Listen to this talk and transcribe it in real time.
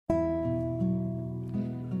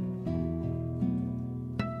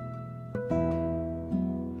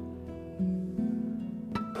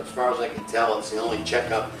far as I can tell, it's the only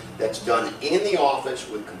checkup that's done in the office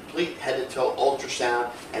with complete head-to-toe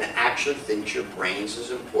ultrasound and actually thinks your brain's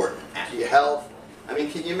as important as your health. I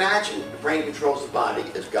mean, can you imagine? The brain controls the body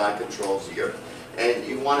as God controls the earth. And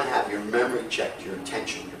you want to have your memory checked, your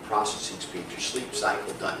attention, your processing speed, your sleep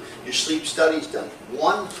cycle done, your sleep studies done.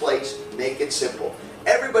 One place, make it simple.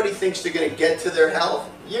 Everybody thinks they're going to get to their health.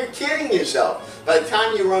 You're kidding yourself. By the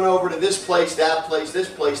time you run over to this place, that place, this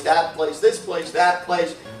place, that place, this place, that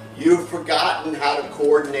place, you've forgotten how to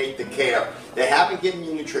coordinate the care. They haven't given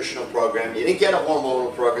you a nutritional program, you didn't get a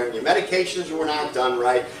hormonal program, your medications were not done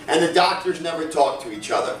right, and the doctors never talk to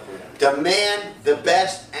each other. Demand the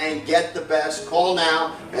best and get the best. Call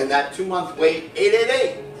now, and that 2-month wait,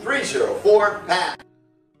 888-304-PAT.